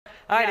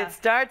All right, it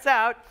starts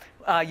out,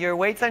 your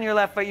weight's on your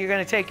left foot. You're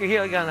going to take your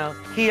heel. You're going to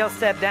heel,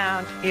 step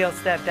down, heel,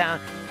 step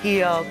down,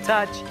 heel,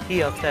 touch,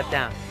 heel, step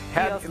down.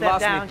 Heel, step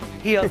down,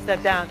 heel,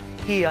 step down,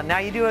 heel. Now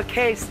you do a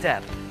K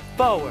step.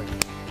 Forward,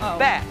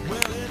 back,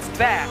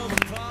 back,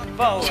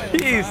 forward.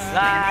 Jeez.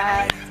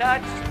 Slide,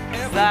 touch,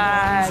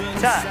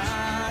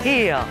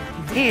 heel,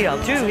 heel,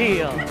 two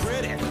heels.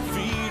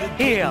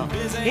 Heel,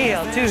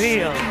 heel, two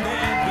heels.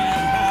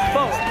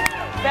 Forward,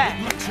 back,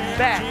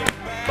 back,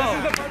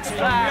 forward,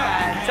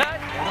 slide, touch.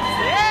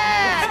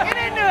 Yeah, get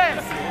into it.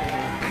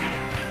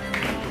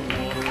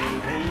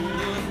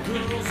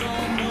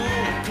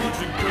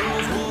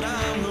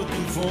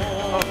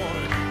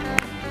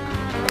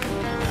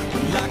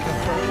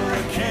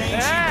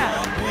 Yeah.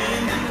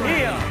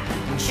 Heel,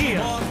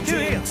 heel, two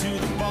heels.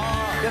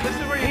 Yeah, this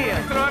is where you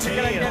throw it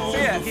because I can't see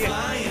it.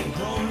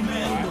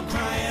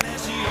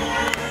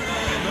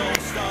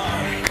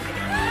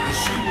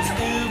 She was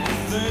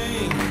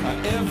everything I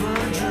ever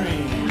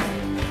dreamed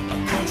a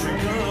country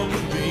girl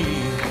would be.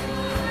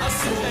 I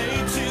said hey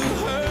to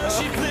her,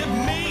 she flipped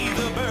me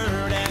the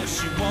bird as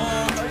she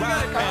walked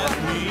right past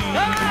me.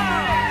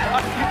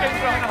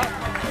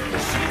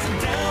 She's a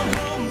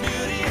down-home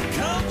beauty, a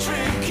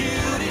country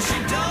cutie. She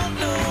don't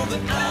know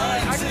that I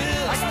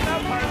exist. I got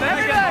that part. Then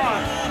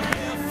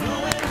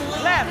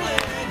Left.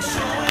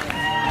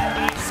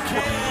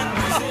 Can't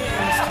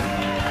resist.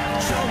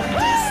 Showing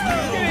this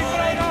little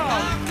light.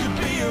 I could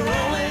be her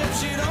own if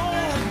she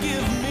don't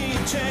give me a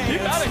chance. you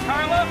got it,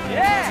 Carla.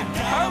 Yeah.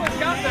 Carla's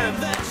got this.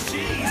 That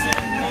she's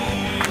in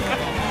need of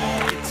a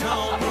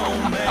honky-tonk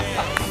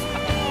romance.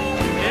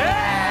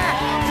 Yeah.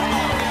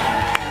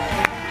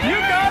 You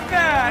got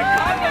that.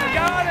 Carla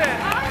got it.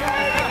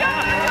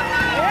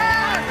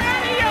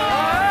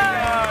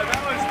 Yeah,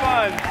 that was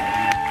fun.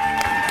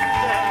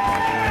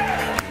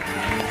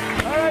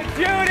 All right,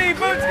 Judy,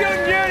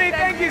 Scootin Judy,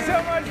 thank you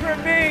so much for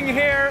being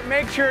here.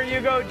 Make sure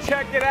you go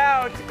check it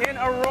out in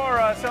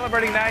Aurora,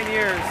 celebrating 9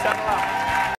 years. Saddle up.